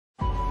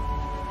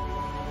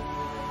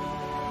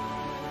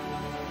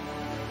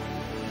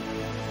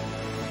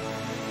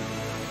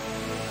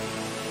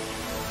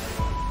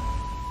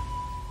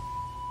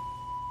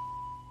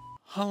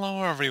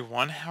Hello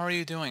everyone, how are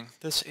you doing?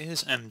 This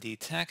is MD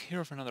Tech here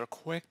with another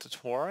quick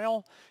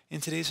tutorial.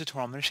 In today's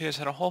tutorial, I'm going to show you guys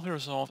how to hopefully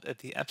resolve if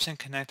the Epson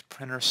Connect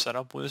printer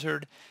setup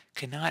wizard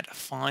cannot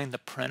find the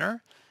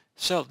printer.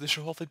 So this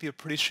should hopefully be a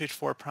pretty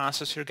straightforward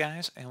process here,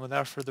 guys, and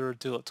without further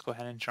ado, let's go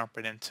ahead and jump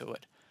right into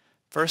it.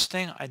 First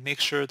thing, I'd make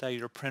sure that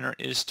your printer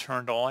is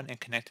turned on and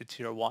connected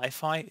to your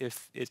Wi-Fi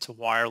if it's a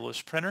wireless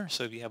printer.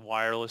 So if you have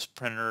wireless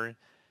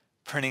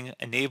printing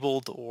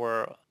enabled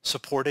or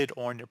supported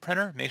on your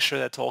printer, make sure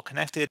that's all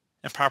connected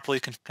and properly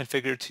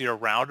configured to your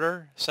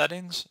router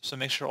settings. So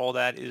make sure all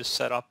that is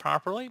set up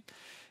properly.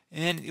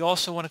 And you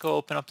also want to go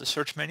open up the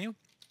search menu,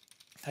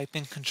 type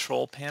in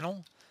control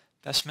panel.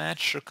 Best match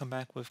should come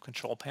back with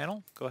control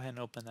panel. Go ahead and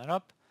open that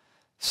up.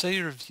 Set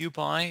your view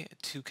by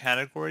to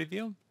category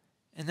view,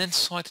 and then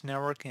select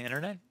network and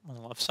internet on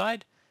the left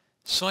side.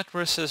 Select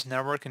where it says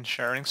network and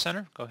sharing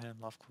center. Go ahead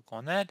and left click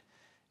on that.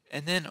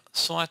 And then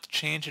select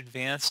change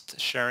advanced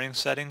sharing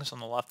settings on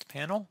the left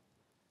panel.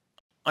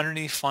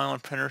 Underneath File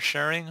and Printer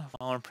Sharing,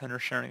 File and Printer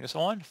Sharing is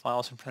on.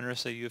 Files and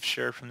printers that you have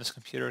shared from this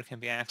computer can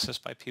be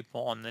accessed by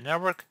people on the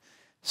network.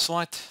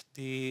 Select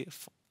the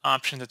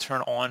option to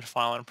turn on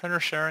File and Printer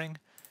Sharing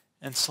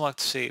and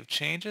select Save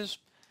Changes.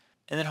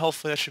 And then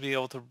hopefully that should be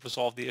able to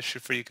resolve the issue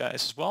for you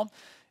guys as well.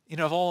 If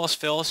all else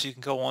fails, you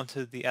can go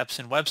onto the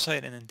Epson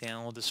website and then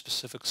download the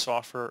specific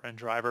software and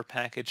driver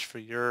package for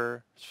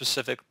your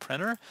specific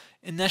printer.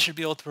 And that should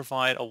be able to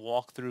provide a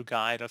walkthrough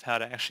guide of how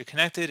to actually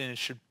connect it, and it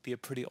should be a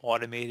pretty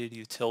automated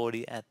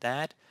utility at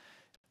that.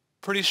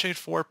 Pretty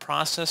straightforward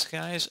process,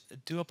 guys. I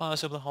do hope I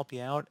was able to help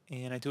you out,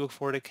 and I do look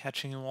forward to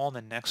catching you all in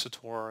the next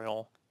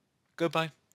tutorial. Goodbye.